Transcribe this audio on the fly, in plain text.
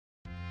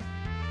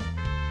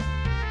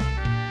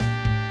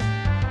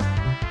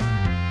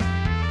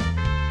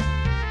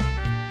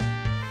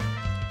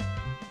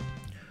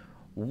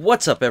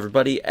What's up,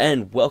 everybody,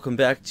 and welcome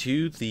back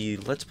to the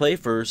Let's Play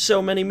for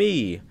So Many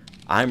Me.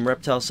 I'm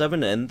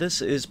Reptile7, and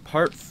this is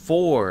part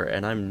 4,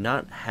 and I'm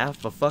not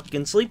half a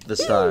fucking sleep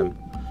this time.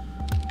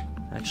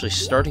 Actually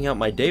starting out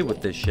my day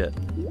with this shit.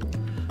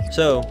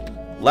 So,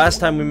 last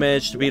time we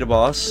managed to beat a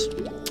boss.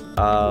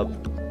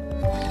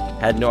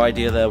 Had no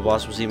idea that a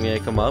boss was even gonna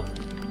come up.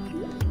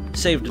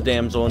 Saved a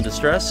damsel in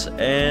distress,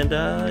 and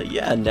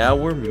yeah, now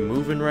we're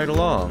moving right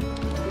along.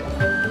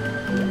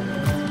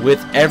 With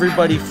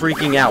everybody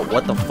freaking out.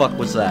 What the fuck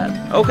was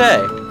that? Okay.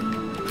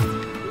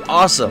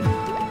 Awesome.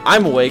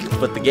 I'm awake,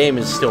 but the game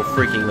is still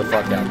freaking the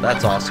fuck out.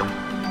 That's awesome.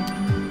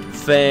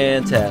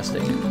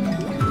 Fantastic.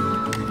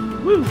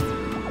 Woo.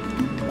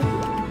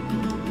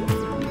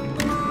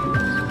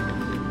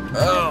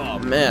 Oh,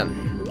 man.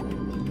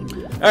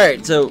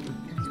 Alright, so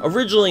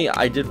originally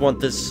I did want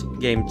this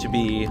game to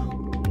be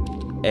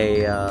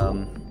a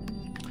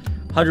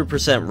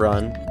 100%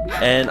 run,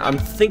 and I'm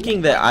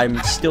thinking that I'm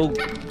still...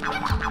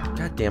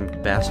 Goddamn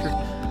bastard.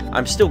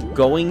 I'm still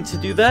going to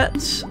do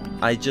that.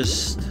 I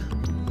just...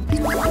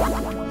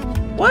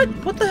 What?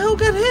 What the hell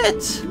got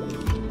hit?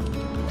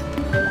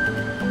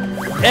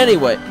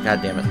 Anyway,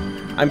 goddamn it.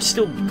 I'm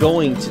still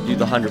going to do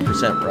the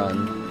 100%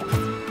 run.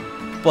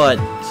 But...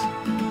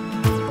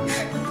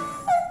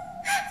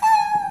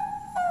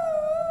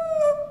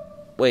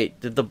 Wait,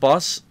 did the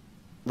boss...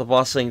 The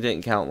boss thing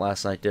didn't count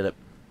last night, did it?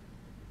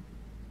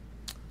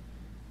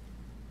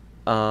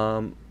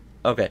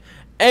 Okay.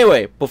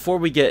 Anyway, before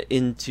we get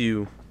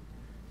into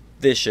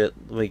this shit,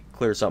 let me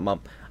clear something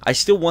up. I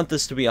still want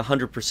this to be a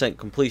 100%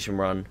 completion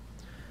run,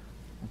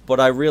 but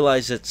I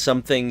realize that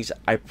some things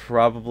I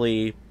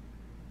probably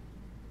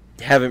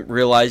haven't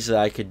realized that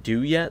I could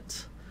do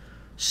yet.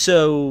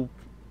 So,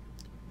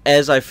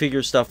 as I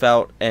figure stuff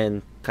out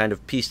and kind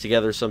of piece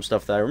together some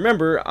stuff that I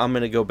remember, I'm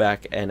going to go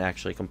back and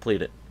actually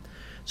complete it.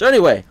 So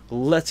anyway,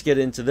 let's get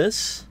into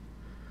this.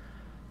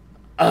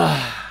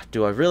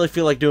 Do I really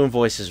feel like doing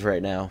voices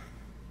right now?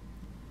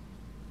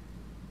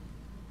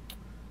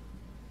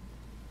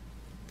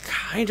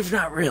 Kind of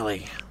not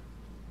really.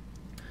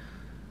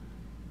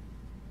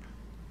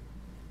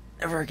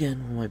 Never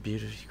again will my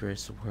beauty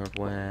grace the world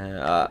when...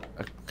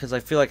 because I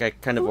feel like I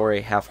kind of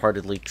already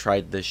half-heartedly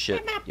tried this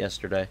shit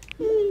yesterday.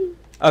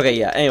 Okay,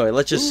 yeah, anyway,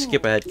 let's just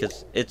skip ahead,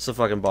 because it's the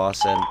fucking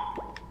boss, and...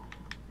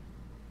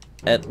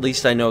 At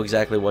least I know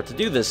exactly what to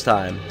do this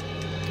time.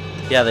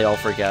 Yeah, they all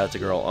freak out, it's a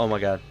girl. Oh my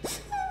god.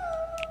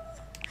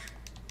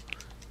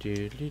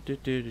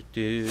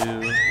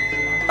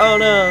 Oh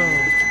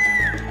no!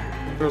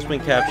 Girl's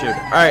been captured.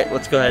 Alright,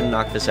 let's go ahead and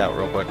knock this out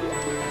real quick.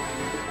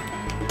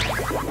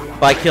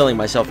 By killing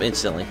myself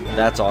instantly.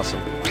 That's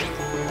awesome.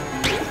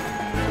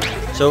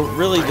 So,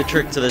 really the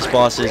trick to this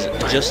boss is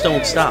just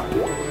don't stop.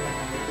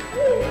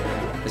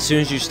 As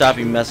soon as you stop,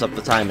 you mess up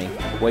the timing.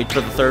 Wait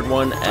for the third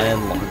one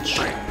and launch.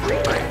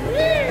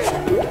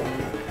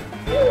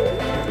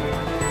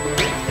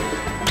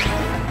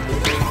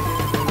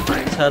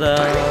 Ta-da!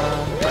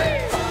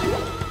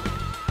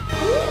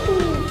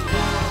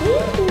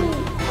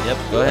 Yep,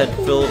 go ahead and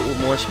fill it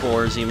with more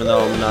spores, even though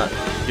I'm not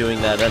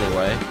doing that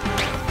anyway.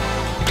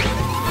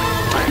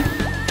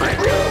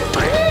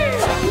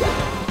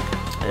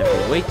 And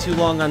if we wait too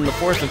long on the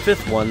fourth and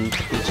fifth one,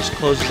 it just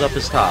closes up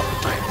his top.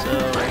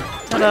 So,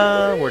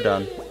 ta-da! We're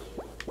done.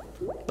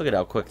 Look at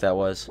how quick that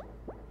was.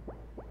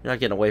 You're not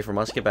getting away from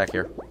us. Get back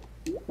here.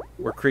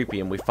 We're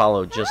creepy and we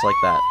followed just like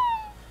that.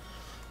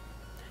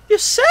 You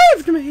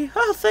saved me!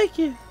 Oh, thank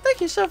you.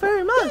 Thank you so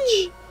very much.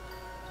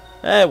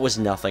 It was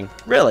nothing.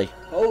 Really.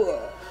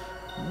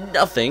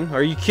 Nothing?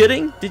 Are you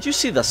kidding? Did you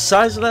see the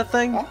size of that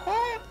thing?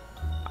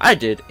 I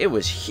did. It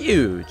was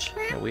huge.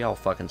 Yeah, we all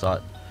fucking saw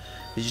it.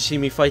 Did you see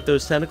me fight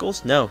those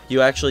tentacles? No,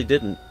 you actually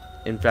didn't.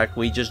 In fact,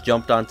 we just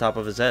jumped on top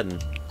of his head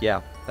and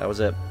yeah, that was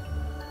it.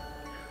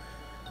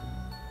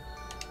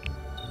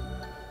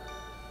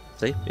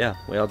 See? Yeah,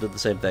 we all did the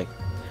same thing.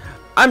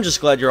 I'm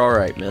just glad you're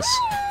alright, miss.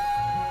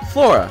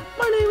 Flora.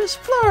 My name is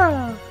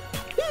Flora.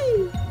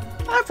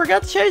 I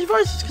forgot to change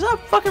voices because I'm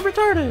fucking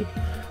retarded.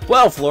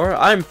 Well, Flora,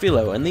 I'm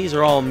Philo, and these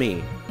are all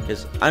me.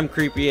 Because I'm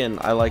creepy and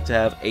I like to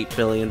have 8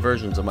 billion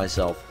versions of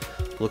myself.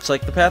 Looks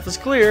like the path is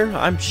clear.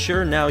 I'm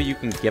sure now you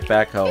can get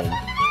back home.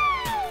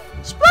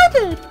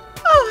 Splendid!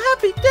 Oh,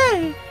 happy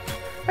day!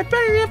 I'd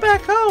better get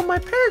back home. My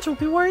parents will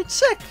be worried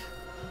sick.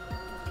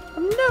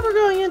 I'm never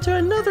going into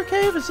another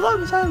cave as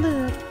long as I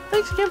live.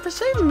 Thanks again for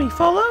saving me,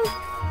 Philo.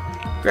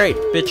 Great,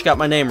 bitch got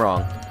my name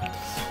wrong.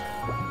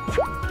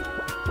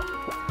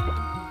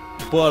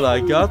 But I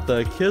got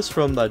the kiss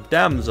from the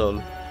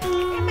damsel.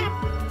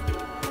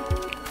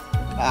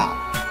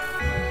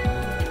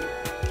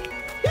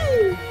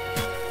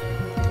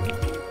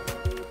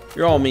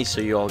 You're all me, so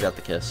you all got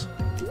the kiss.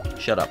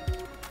 Shut up.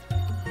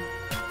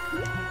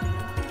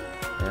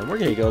 And we're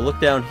gonna go look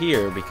down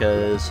here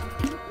because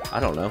I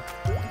don't know.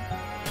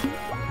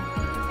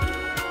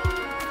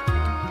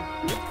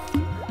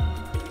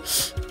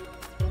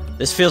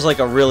 This feels like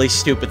a really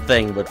stupid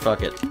thing, but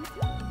fuck it.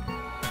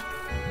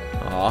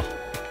 Aw.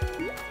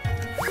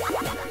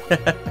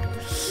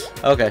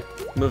 Okay,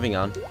 moving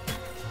on.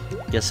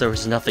 Guess there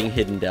was nothing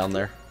hidden down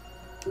there.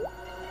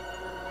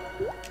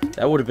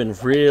 That would have been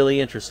really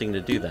interesting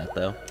to do that,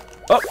 though.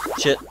 Oh,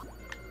 shit.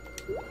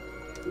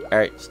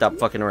 Alright, stop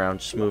fucking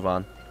around. Just move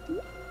on.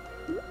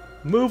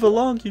 Move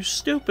along, you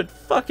stupid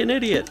fucking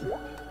idiot.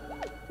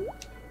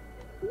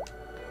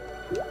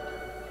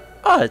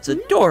 Ah, it's a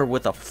door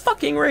with a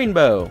fucking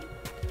rainbow.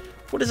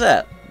 What is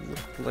that?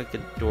 Look like a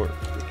door.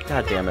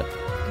 God damn it.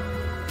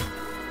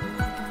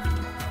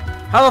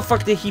 How the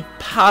fuck did he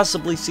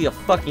possibly see a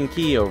fucking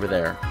key over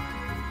there?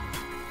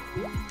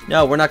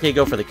 No, we're not gonna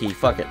go for the key.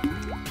 Fuck it.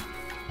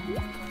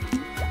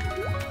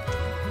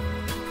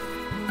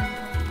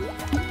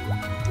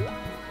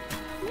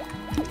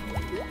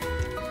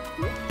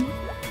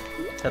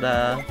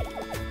 Ta-da.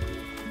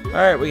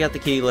 Alright, we got the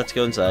key. Let's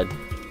go inside.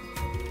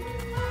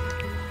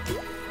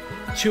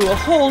 To a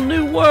whole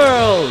new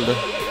world!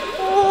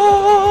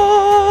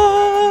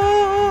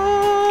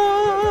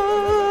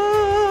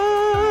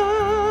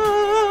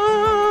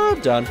 Oh,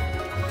 done.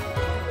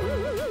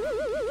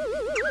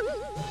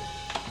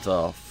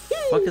 The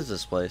fuck is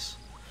this place?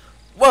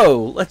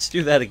 Whoa! Let's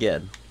do that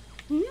again.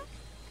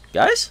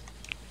 Guys?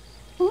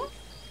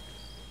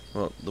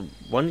 Well, the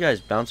one guy's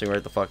bouncing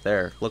right the fuck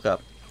there. Look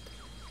up.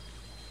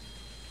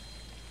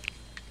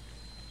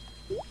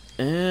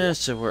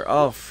 So we're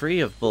all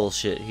free of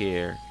bullshit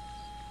here.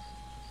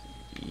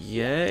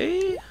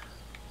 Yay?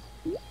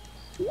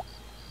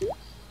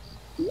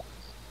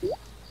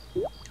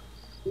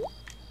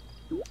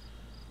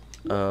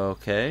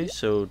 Okay,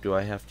 so do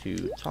I have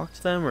to talk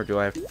to them or do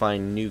I have to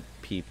find new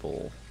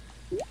people?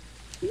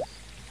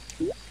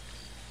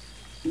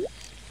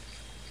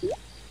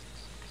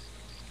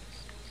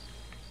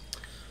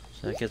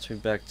 So that gets me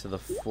back to the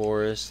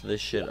forest.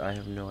 This shit I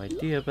have no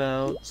idea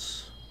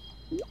about.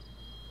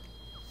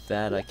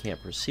 That I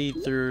can't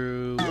proceed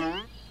through.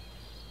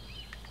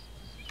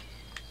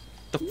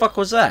 The fuck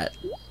was that?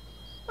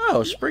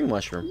 Oh, spring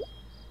mushroom.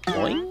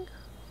 Boing.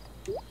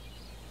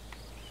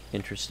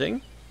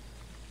 Interesting.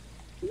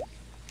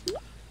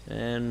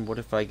 And what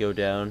if I go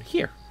down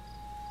here?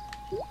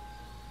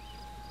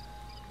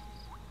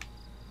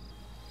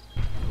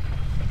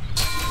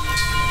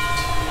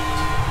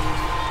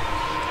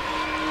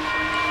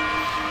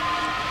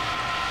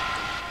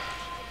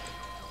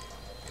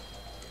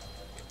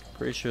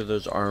 Pretty sure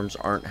those arms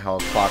aren't how a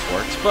clock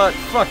works, but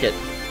fuck it.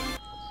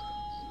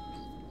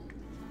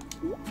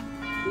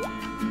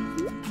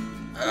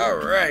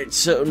 Alright,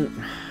 so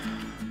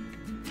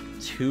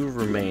 2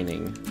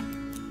 remaining.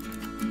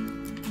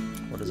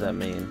 What does that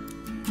mean?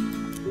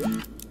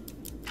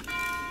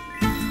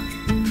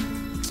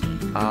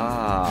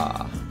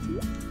 Ah.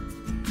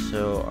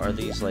 So are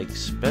these like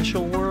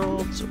special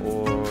worlds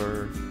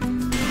or...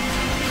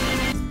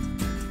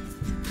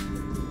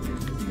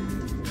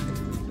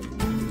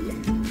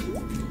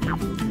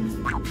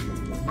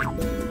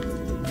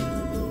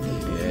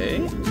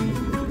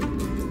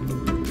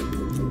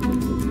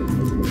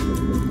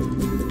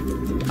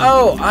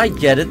 Oh, I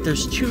get it.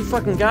 There's 2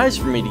 fucking guys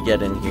for me to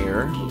get in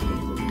here.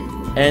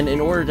 And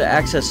in order to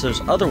access those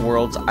other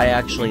worlds, I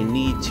actually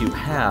need to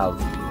have...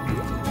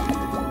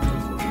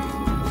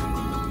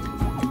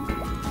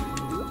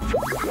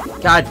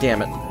 God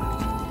damn it.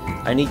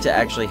 I need to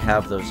actually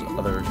have those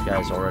other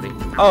guys already.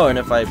 Oh, and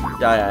if I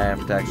die, I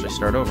have to actually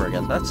start over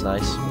again. That's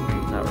nice.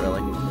 Not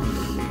really.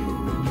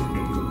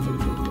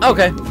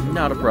 Okay,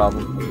 not a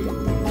problem.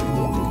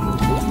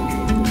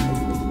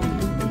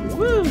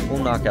 Woo!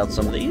 We'll knock out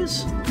some of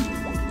these.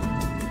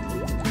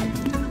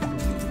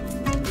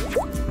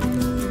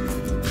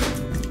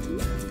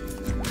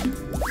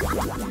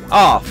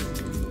 Oh!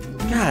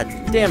 God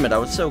damn it, I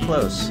was so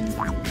close.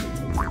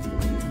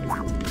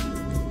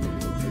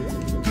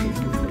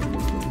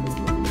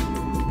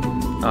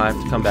 Oh, I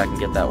have to come back and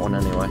get that one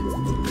anyway.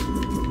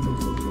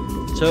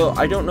 So,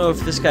 I don't know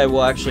if this guy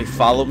will actually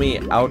follow me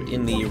out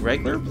in the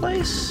regular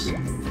place.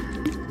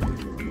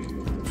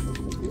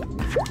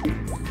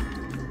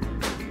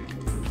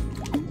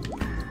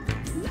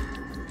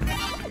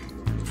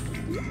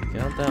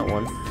 Got that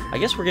one. I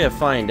guess we're gonna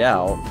find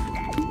out.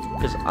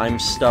 Because I'm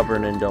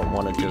stubborn and don't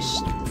want to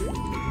just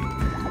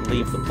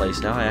leave the place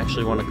now. I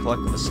actually want to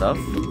collect the stuff.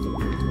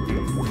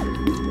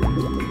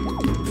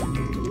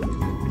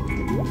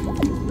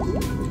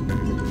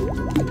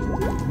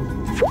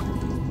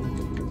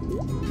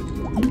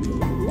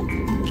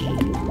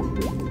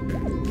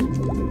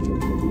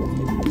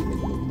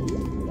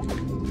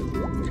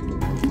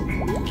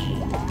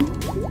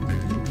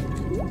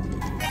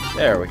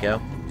 There we go.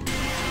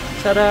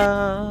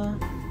 Ta-da!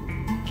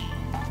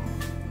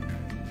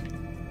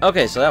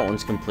 Okay, so that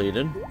one's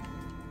completed.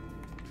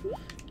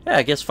 Yeah,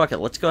 I guess fuck it.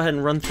 Let's go ahead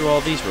and run through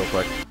all these real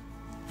quick.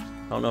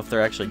 I don't know if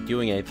they're actually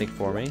doing anything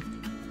for me.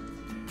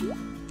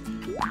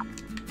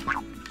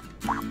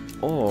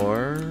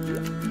 Or...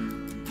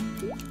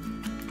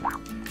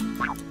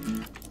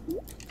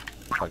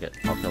 fuck it.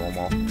 I'll kill them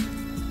all.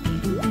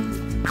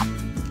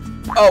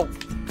 Oh!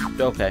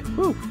 Okay.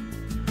 Whew.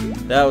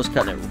 That was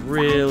cutting it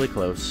really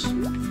close.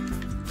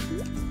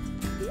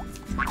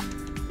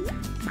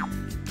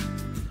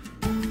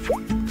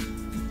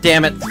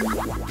 Damn it!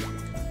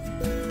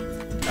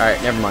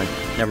 Alright, never mind.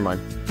 Never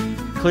mind.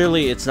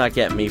 Clearly, it's not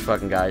getting me,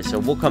 fucking guys, so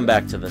we'll come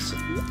back to this at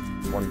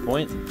one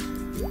point.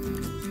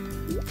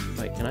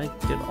 Wait, can I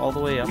get all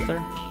the way up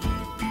there?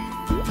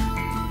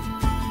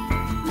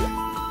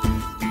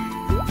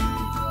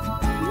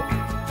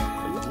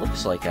 It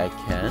looks like I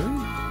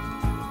can.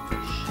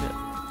 Shit.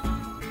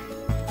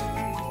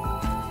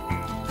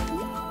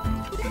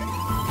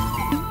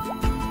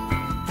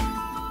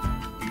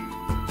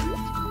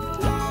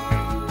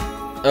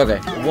 Okay,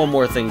 one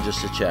more thing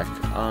just to check.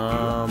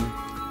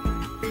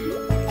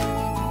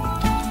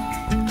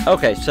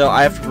 Okay, so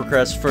I have to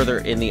progress further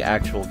in the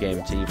actual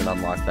game to even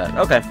unlock that.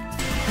 Okay.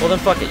 Well then,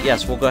 fuck it.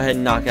 Yes, we'll go ahead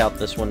and knock out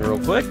this one real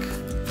quick.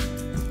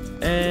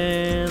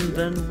 And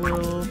then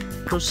we'll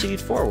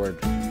proceed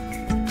forward.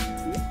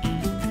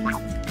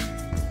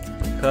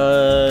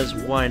 Because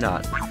why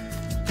not?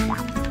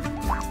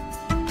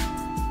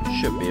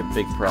 Should be a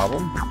big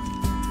problem.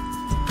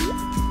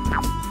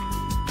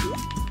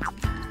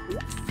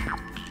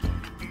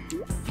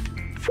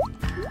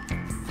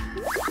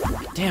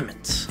 Damn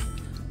it.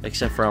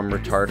 Except for I'm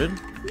retarded.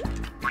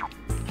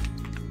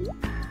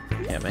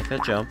 Can't make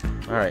that jump.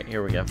 Alright,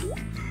 here we go.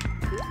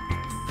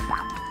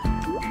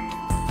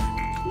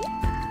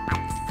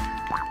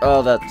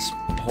 Oh, that's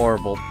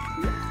horrible.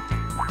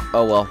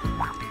 Oh well.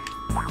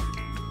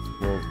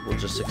 We'll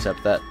just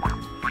accept that.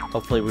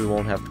 Hopefully we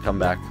won't have to come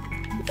back.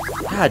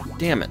 God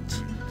damn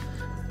it.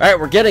 Alright,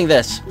 we're getting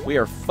this. We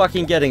are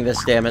fucking getting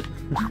this, damn it.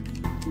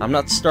 I'm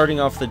not starting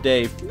off the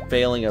day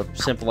failing a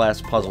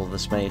simple-ass puzzle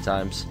this many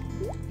times.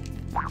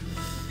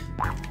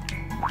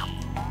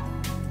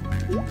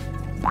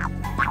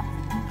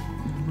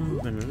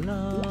 Moving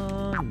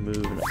along,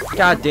 moving along.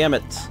 God damn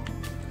it.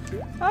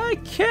 I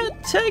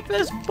can't take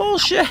this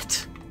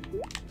bullshit.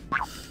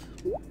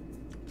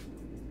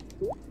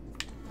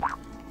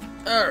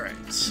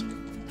 Alright.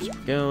 We're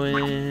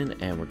going,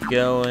 and we're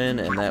going,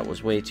 and that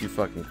was way too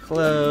fucking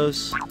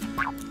close.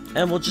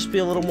 And we'll just be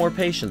a little more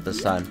patient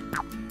this time.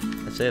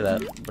 I say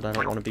that, but I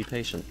don't want to be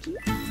patient.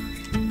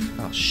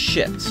 Oh,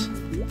 shit.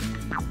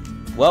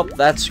 Well,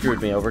 that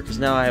screwed me over, because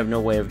now I have no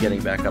way of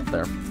getting back up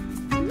there.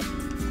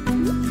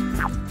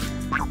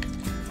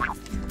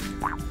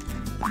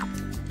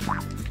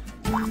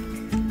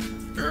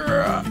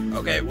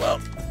 Okay, well.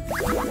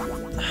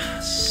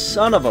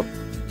 Son of a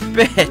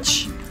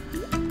bitch!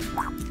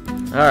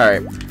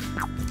 Alright.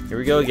 Here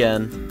we go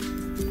again.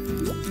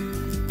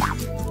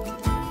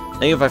 I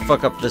think if I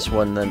fuck up this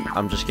one, then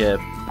I'm just gonna...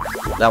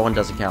 That one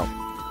doesn't count.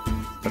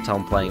 That's how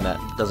I'm playing that.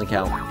 Doesn't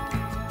count.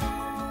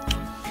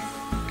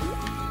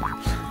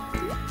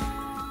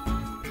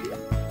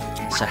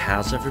 So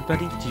how's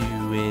everybody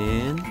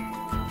doing?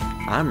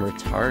 I'm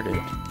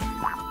retarded.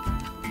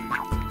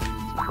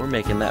 We're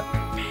making that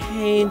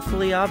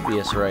painfully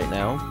obvious right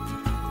now.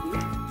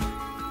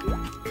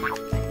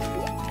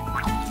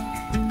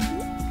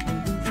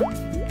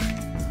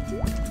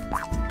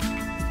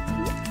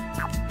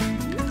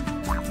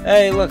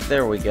 Hey, look,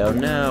 there we go.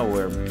 Now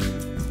we're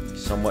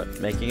somewhat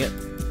making it.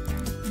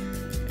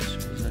 Okay,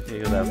 so it's not gonna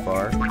go that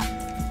far.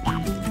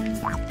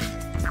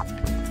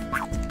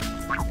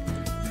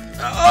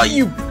 Oh,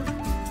 you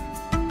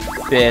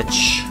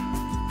bitch.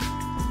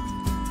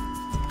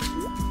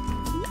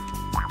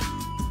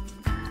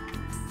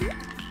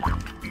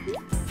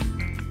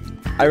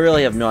 I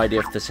really have no idea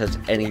if this has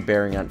any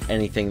bearing on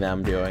anything that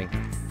I'm doing,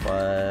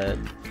 but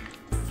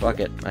fuck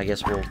it. I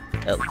guess we'll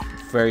at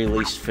very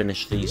least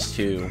finish these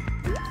two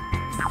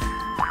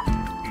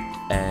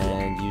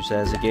and use it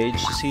as a gauge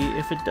to see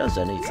if it does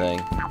anything.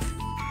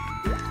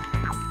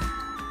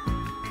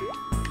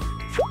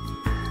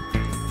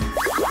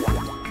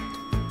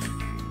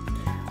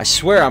 I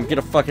swear I'm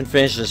gonna fucking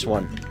finish this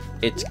one.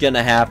 It's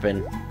gonna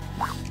happen.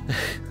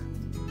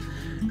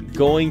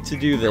 Going to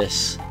do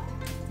this.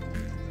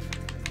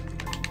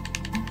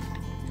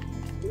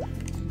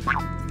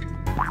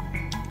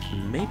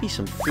 Maybe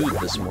some food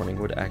this morning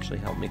would actually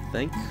help me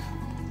think.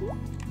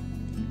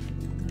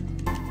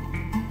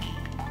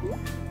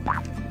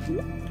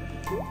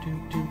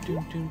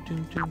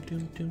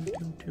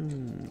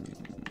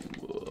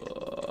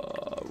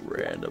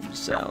 Random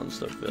sounds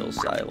to fill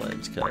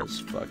silence,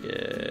 cause fuck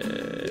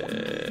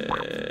it.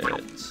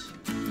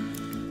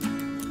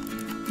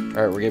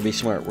 Alright, we're gonna be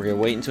smart. We're gonna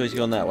wait until he's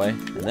going that way,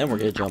 and then we're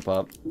gonna jump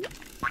up.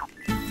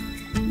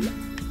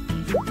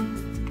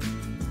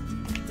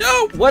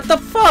 No! What the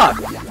fuck?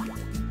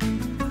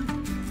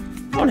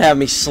 Don't have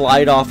me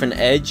slide off an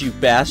edge, you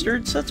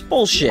bastards. That's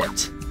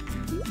bullshit.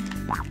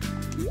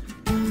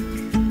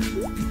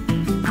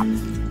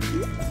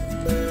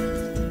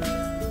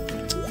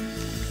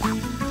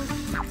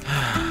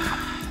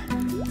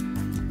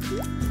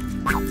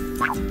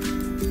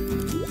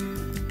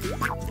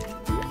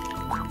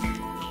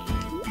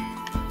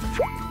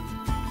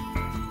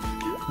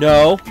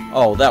 No.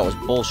 Oh, that was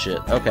bullshit.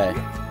 Okay.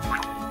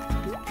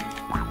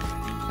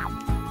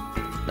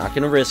 Not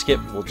gonna risk it.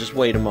 We'll just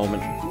wait a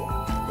moment.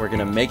 We're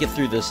gonna make it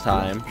through this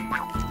time.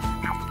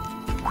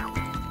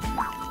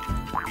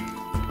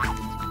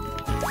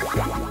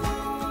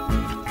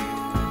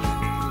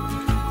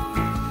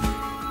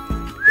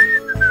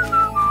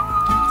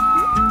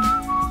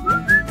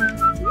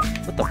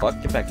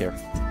 get back here.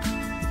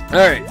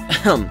 Alright.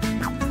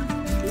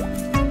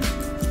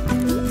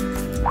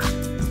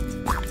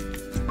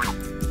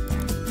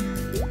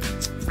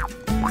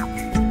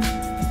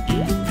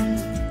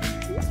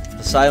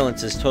 The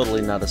silence is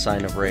totally not a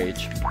sign of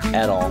rage.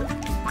 At all.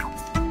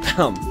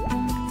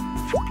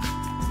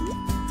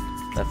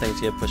 That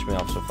thing's gonna push me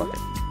off, so fuck it.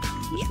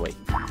 Just wait.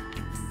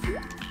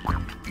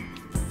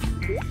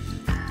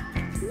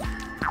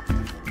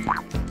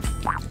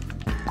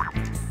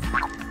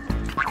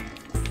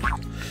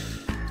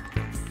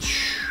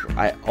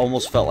 I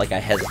almost felt like I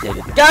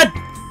hesitated. God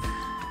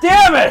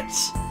damn it!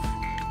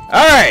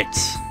 Alright.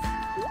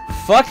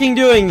 Fucking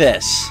doing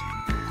this.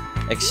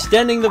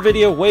 Extending the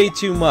video way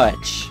too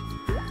much.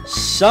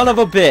 Son of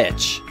a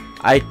bitch.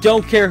 I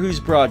don't care who's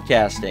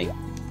broadcasting.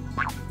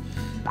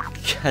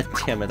 God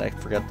damn it, I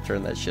forgot to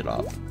turn that shit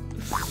off.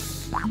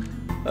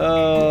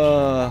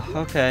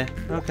 Okay.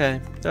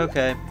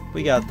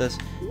 We got this.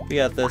 We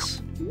got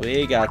this.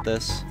 We got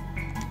this.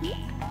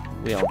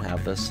 We don't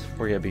have this.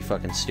 We're gonna be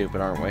fucking stupid,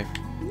 aren't we?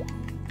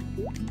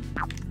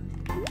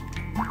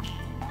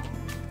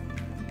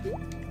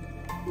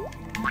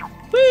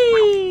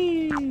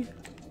 Whee!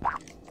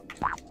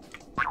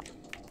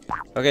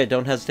 Okay,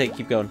 don't hesitate,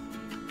 keep going.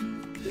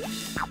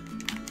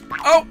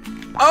 Oh!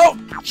 Oh!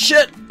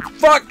 Shit!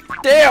 Fuck!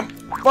 Damn!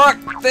 Fuck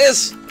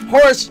this!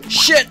 Horse!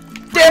 Shit!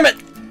 Damn it!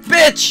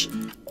 Bitch!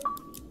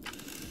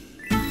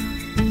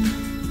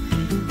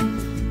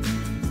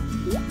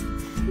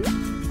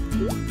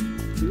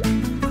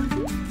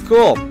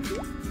 Cool.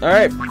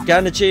 Alright, got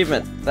an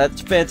achievement.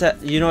 That's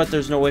fantastic. You know what?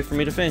 There's no way for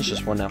me to finish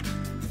this one now.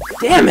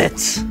 Damn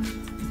it!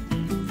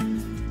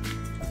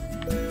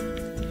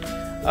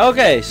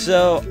 Okay,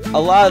 so a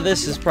lot of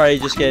this is probably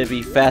just going to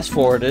be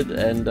fast-forwarded,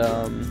 and,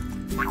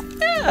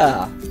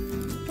 yeah.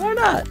 Why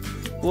not?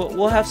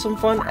 We'll have some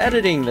fun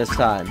editing this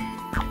time.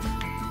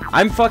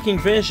 I'm fucking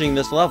finishing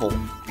this level.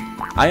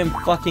 I am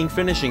fucking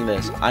finishing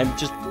this. I'm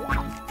just...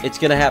 It's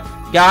gonna happen.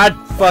 God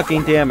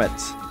fucking damn it.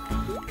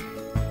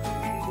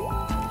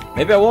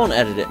 Maybe I won't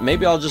edit it.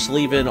 Maybe I'll just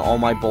leave in all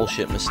my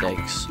bullshit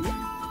mistakes.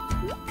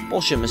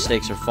 Bullshit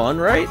mistakes are fun,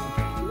 right?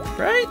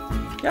 Right?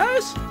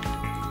 Guys?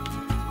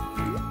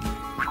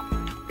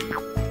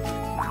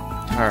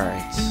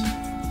 Alright.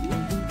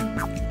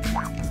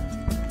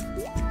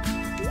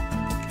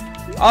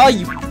 Oh,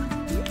 you...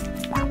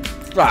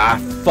 Ah,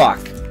 fuck.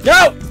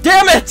 No!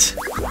 Damn it!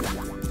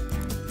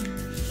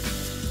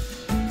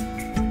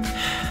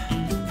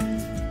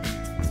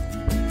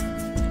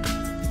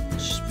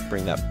 Let's just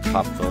bring that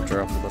pop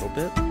filter up a little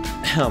bit.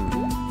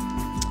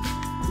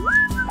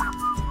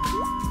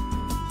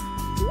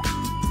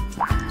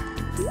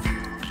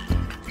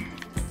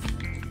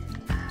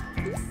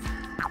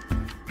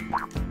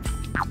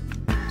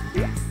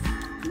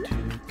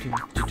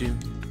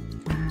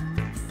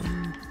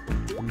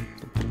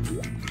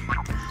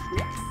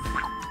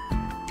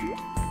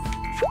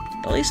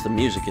 At least the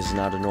music is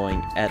not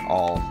annoying at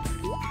all.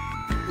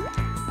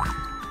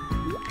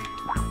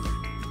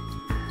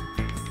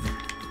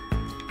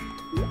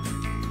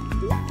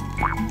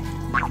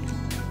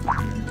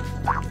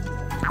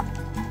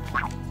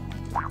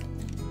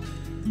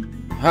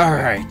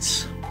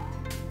 Alright.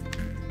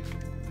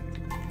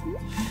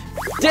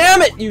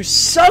 Damn it, you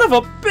son of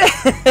a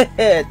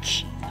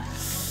bitch!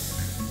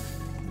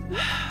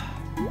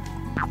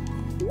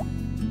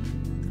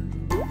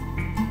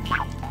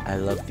 I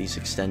love these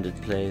extended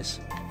plays.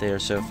 They are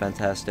so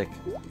fantastic.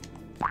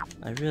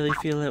 I really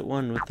feel at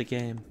one with the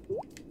game.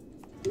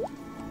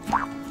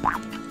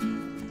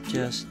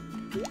 Just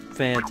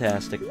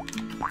fantastic.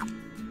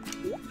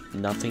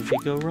 Nothing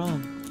could go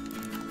wrong.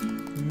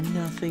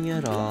 Nothing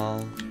at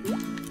all.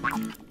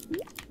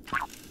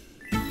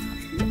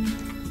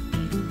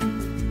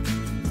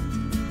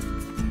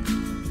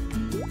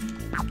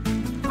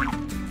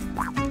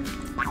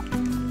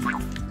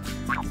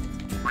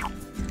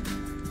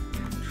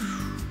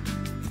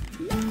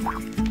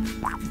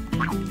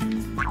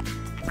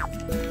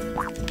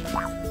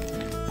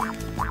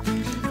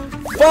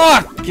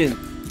 Fucking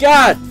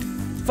God!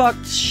 Fuck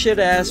shit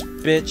ass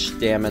bitch,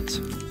 damn it.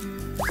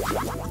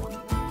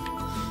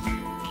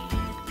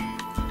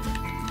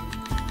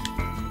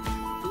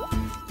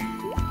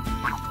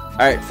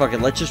 Alright, fuck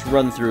it, let's just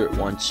run through it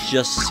once,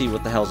 just to see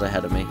what the hell's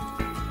ahead of me.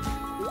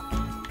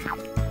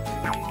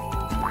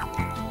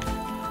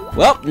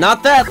 Well,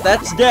 not that,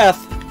 that's death.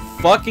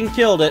 Fucking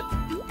killed it.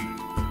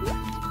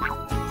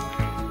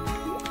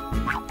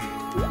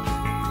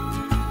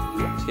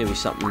 It's gonna be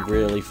something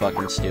really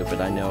fucking stupid,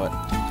 I know it.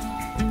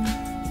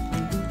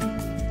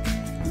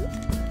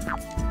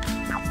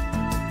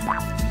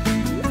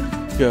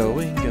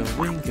 Going,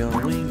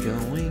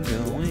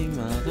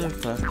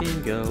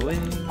 motherfucking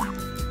going.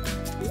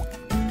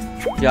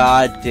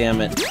 God damn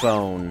it,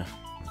 phone.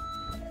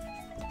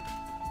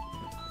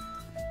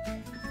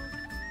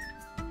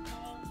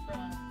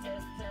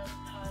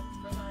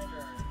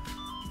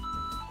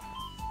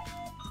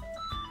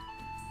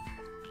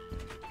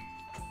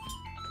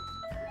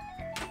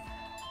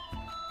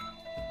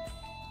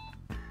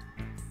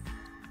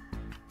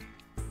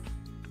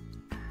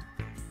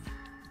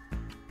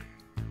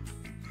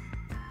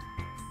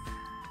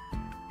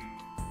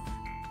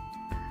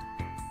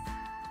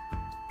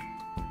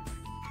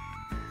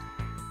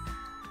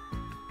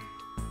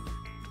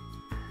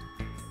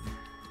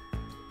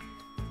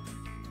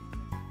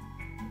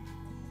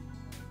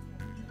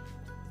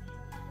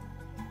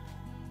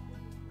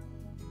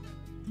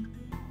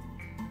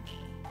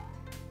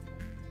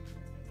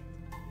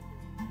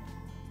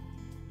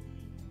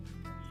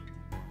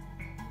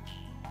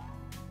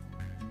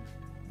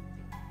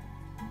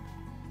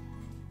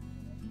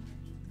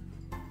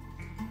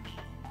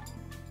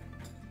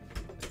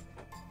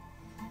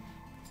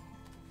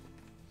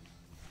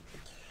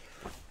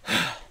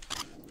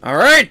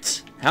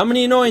 Alright! How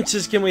many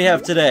annoyances can we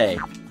have today?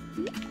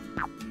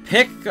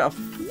 Pick a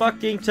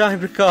fucking time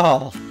to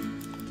call.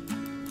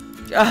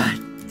 God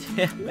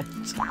damn it.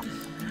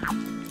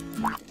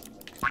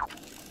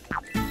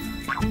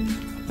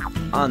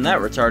 On that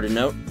retarded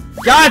note,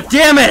 God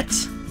damn it!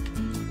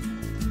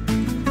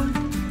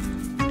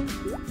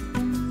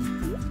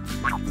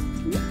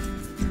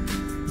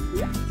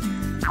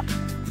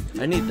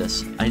 I need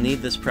this. I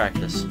need this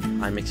practice.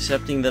 I'm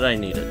accepting that I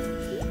need it.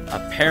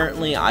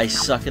 Apparently, I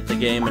suck at the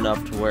game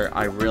enough to where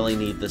I really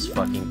need this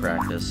fucking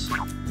practice.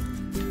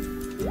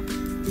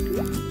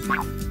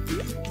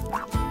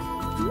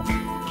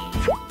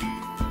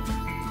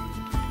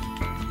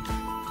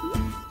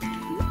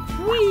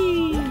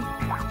 Whee!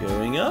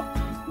 Going up?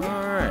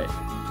 Alright.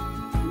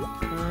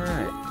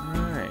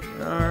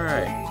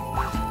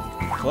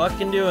 Alright.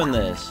 Fucking doing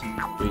this.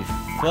 We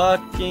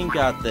fucking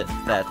got that.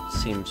 That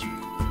seems...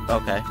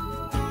 okay.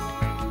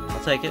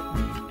 I'll take it.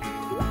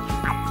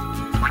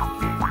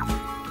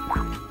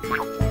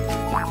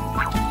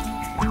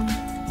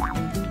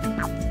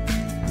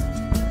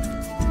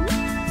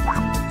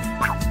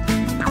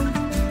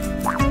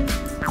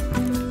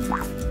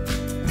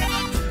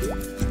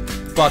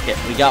 Fuck it,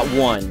 we got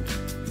one.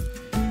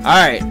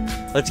 Alright,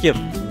 let's give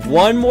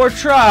one more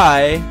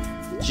try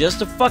just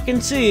to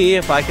fucking see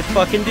if I can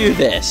fucking do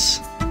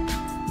this.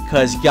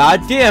 Cause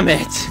god damn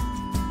it.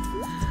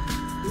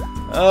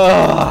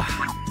 Ugh.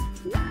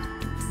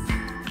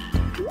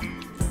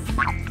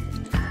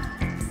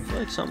 I feel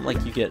like something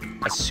like you get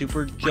a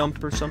super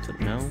jump or something.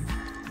 No?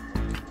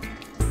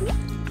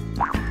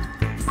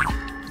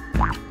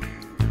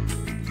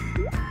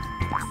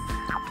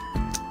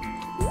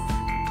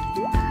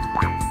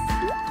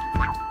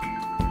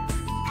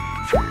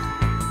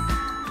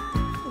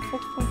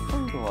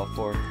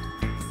 For?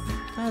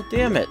 God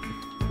damn it.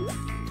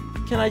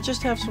 Can I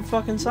just have some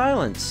fucking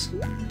silence?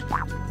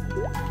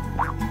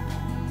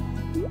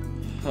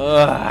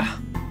 Ugh.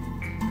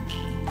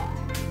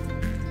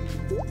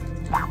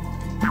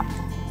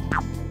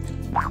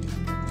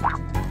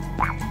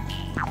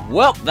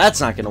 Well,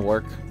 that's not gonna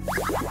work.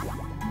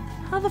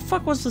 How the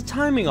fuck was the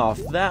timing off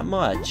that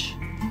much?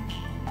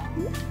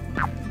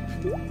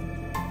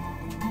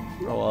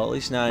 Oh, well, at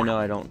least now I know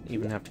I don't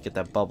even have to get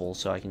that bubble,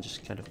 so I can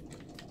just kind of...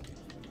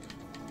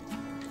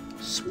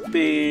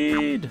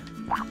 Speed!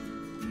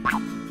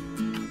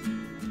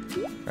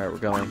 Alright, we're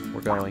going.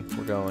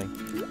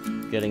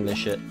 Getting this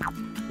shit.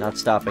 Not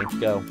stopping.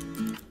 Go.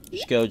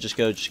 Just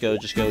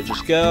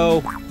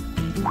go.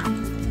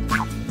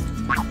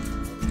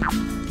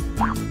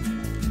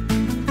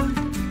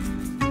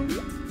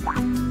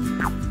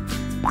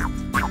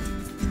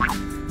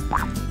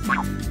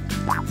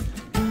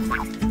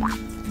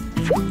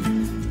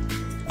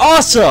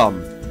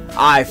 Awesome!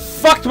 I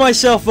fucked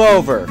myself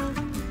over!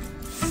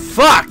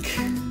 Fuck!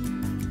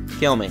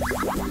 Kill me.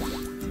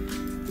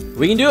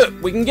 We can do it!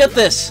 We can get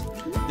this!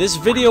 This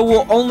video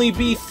will only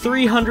be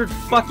 300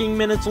 fucking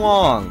minutes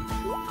long!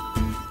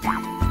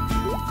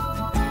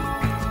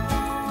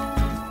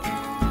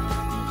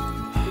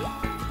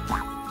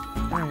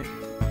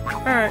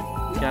 Alright.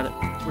 Got it.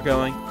 We're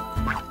going.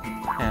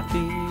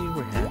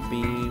 We're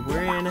happy.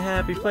 We're in a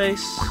happy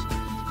place.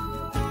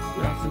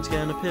 Nothing's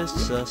gonna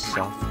piss us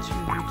off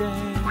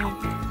today.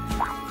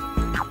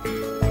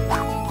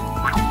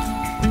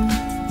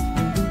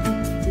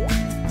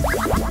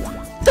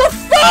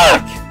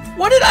 Fuck!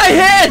 What did I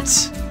hit?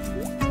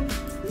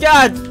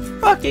 God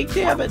fucking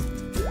damn it.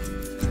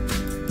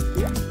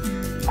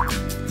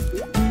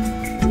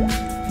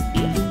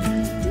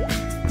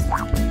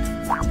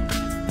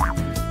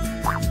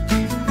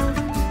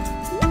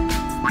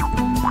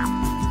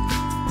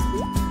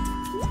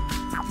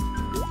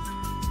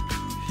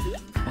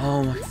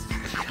 Oh my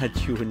god,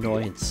 you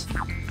annoyance.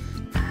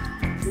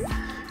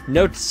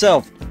 Note to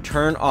self,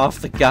 turn off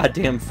the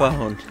goddamn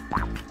phone.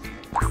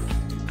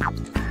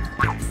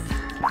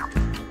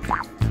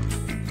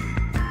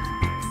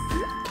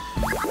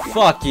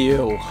 Fuck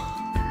you.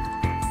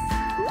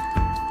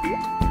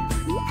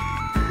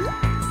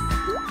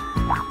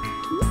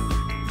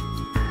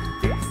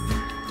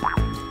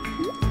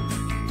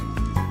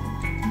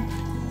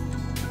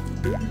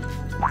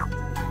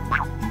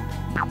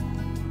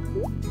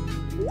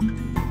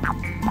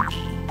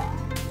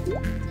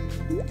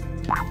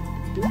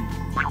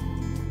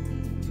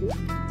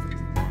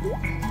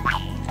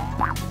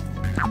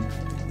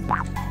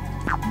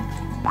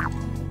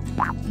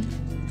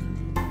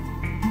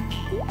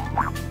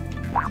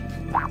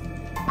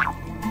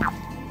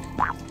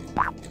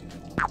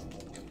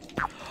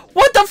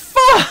 What the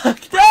fuck?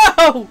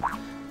 No!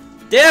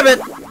 Damn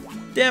it!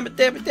 Damn it,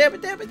 damn it, damn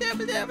it, damn it,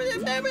 damn it, damn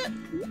it, damn it!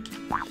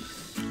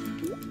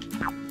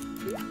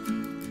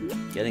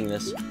 Getting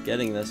this,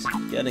 getting this,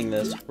 getting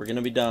this. We're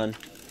gonna be done.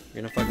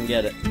 We're gonna fucking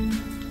get it.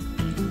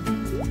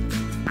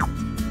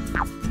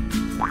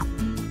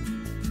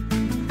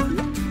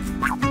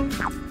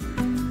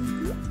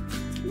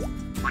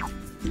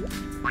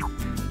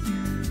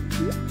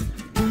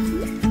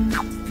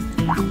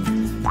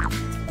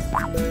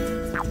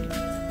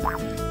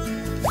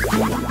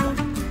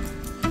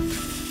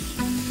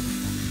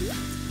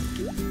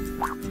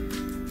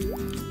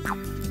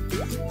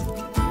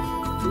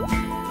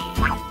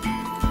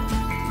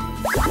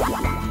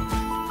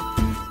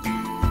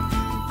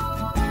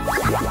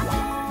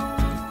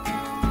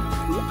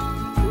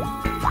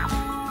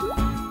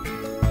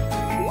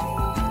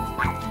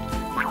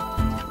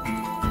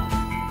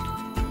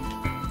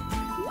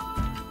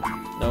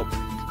 Nope.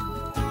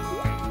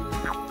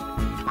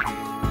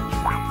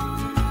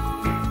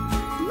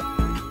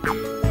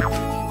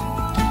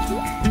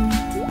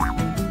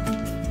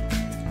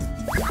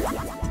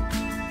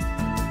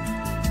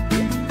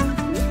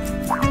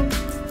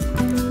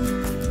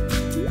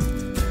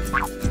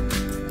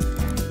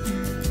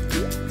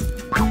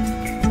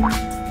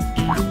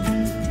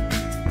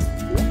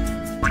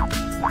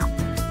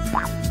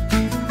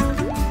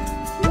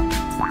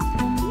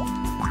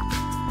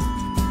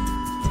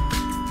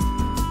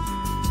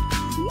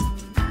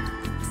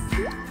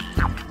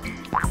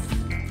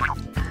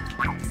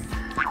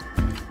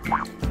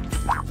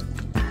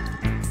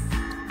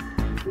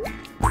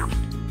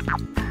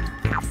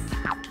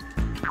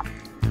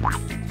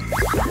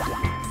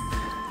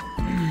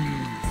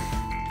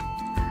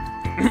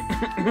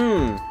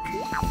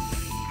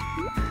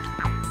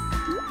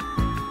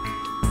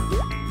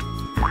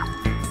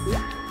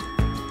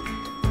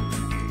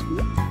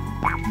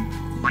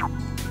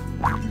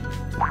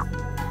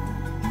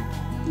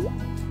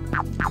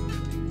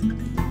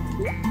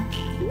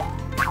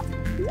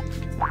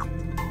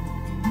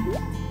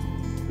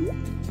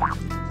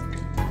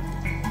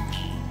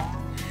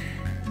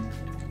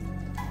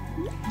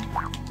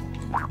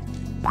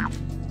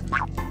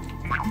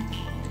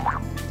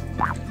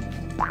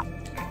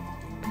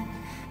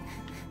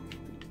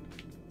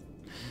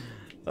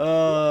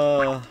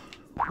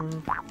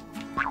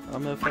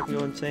 I'm gonna fucking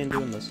go insane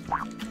doing this.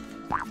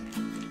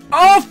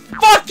 Oh,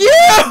 fuck you,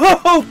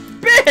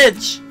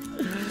 bitch!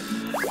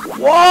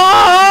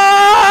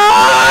 Why?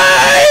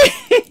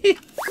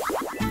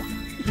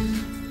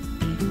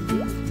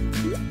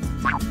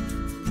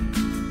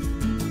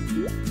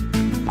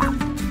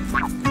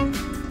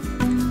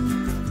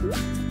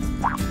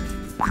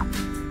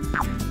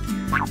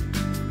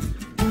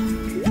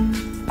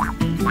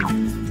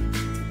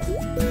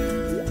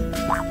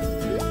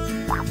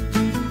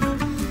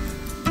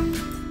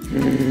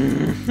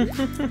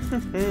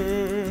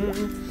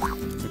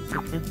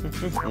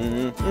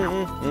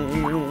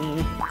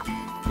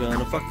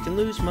 Gonna fucking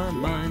lose my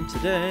mind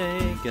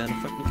today. Gonna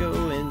fucking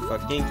go in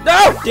fucking.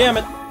 No! Damn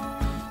it!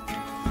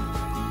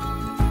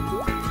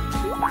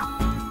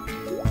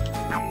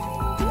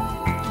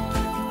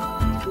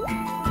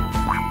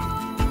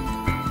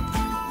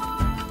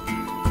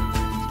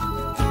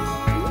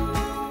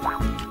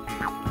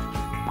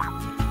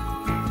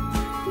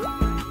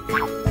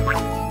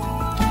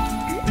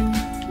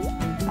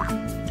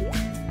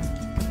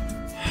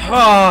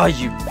 Ah,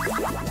 you.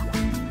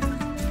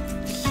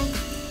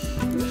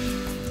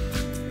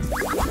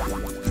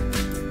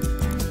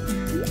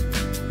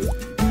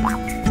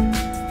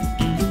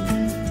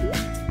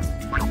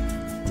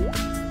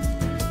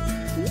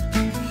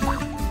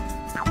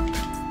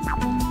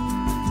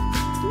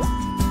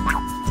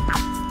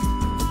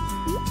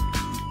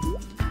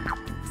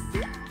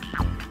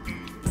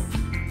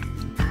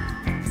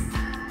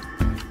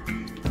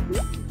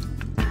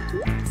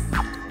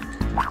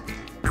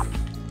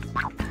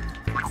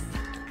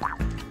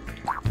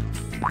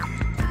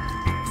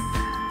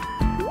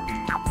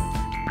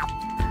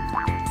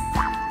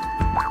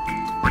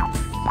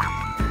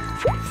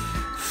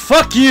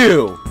 Fuck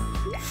you!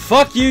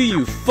 Fuck you,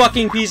 you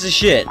fucking piece of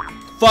shit!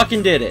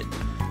 Fucking did it!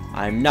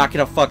 I'm not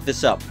gonna fuck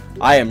this up.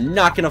 I am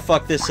not gonna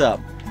fuck this up.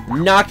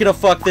 Not gonna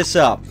fuck this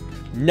up.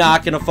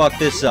 Not gonna fuck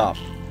this up.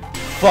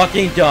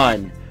 Fucking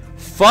done.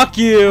 Fuck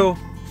you!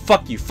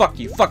 Fuck you, fuck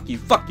you, fuck you,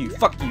 fuck you,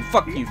 fuck you,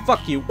 fuck you,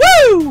 fuck you.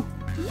 Woo!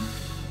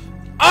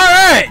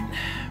 Alright!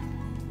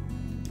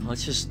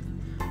 Let's just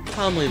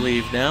calmly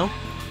leave now.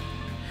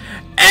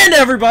 And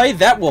everybody,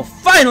 that will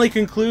finally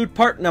conclude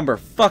part number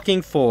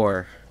fucking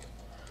 4.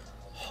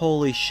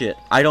 Holy shit.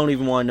 I don't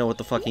even want to know what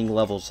the fucking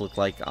levels look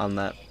like on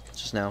that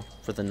just now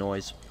for the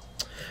noise.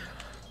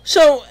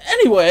 So,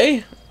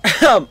 anyway,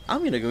 I'm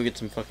gonna go get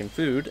some fucking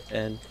food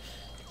and,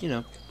 you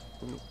know,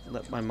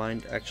 let my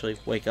mind actually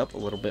wake up a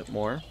little bit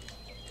more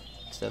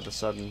instead of the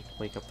sudden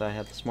wake up that I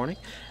had this morning.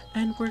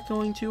 And we're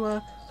going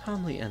to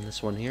calmly end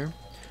this one here.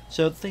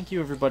 So, thank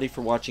you everybody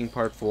for watching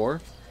part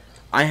 4.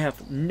 I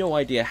have no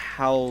idea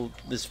how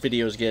this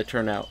video is going to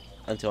turn out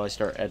until I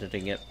start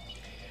editing it.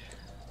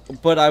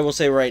 But I will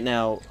say right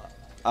now,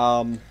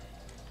 that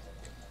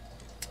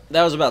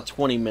was about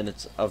 20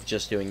 minutes of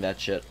just doing that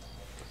shit.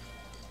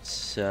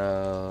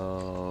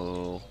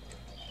 So,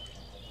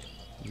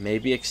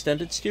 maybe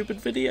extended stupid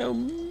video,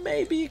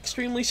 maybe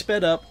extremely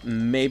sped up,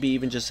 maybe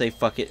even just say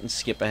fuck it and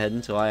skip ahead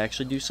until I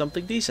actually do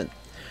something decent.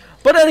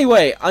 But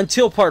anyway,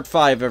 until part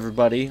 5,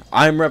 everybody,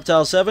 I'm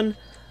Reptile7,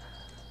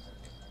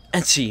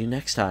 and see you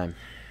next time.